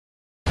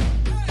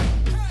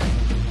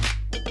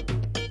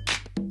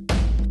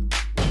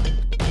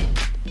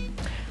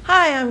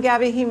Hi, I'm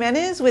Gabby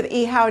Jimenez with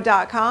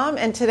ehow.com,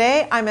 and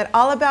today I'm at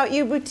All About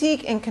You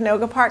Boutique in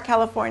Canoga Park,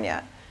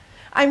 California.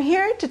 I'm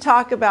here to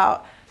talk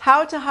about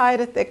how to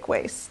hide a thick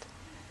waist.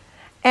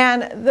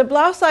 And the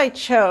blouse I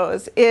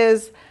chose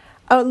is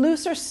a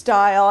looser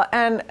style,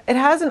 and it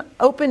has an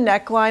open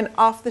neckline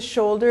off the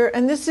shoulder,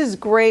 and this is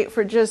great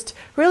for just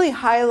really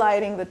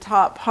highlighting the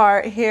top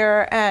part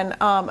here, and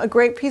a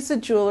great piece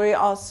of jewelry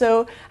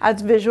also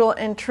adds visual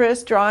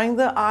interest, drawing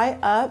the eye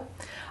up.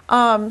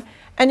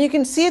 And you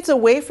can see it's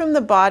away from the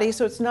body,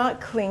 so it's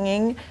not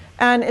clinging,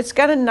 and it's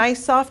got a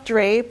nice soft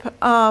drape.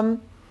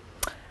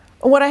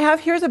 What I have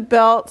here is a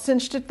belt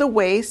cinched at the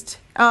waist.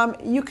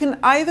 You can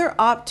either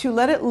opt to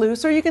let it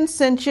loose, or you can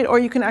cinch it, or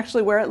you can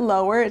actually wear it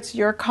lower. It's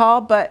your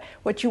call, but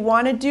what you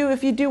want to do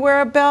if you do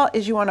wear a belt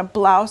is you want to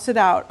blouse it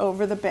out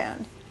over the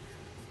band.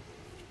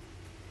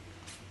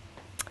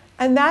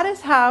 And that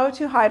is how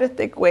to hide a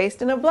thick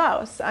waist in a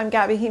blouse. I'm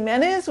Gabby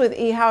Jimenez with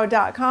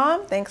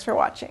ehow.com. Thanks for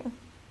watching.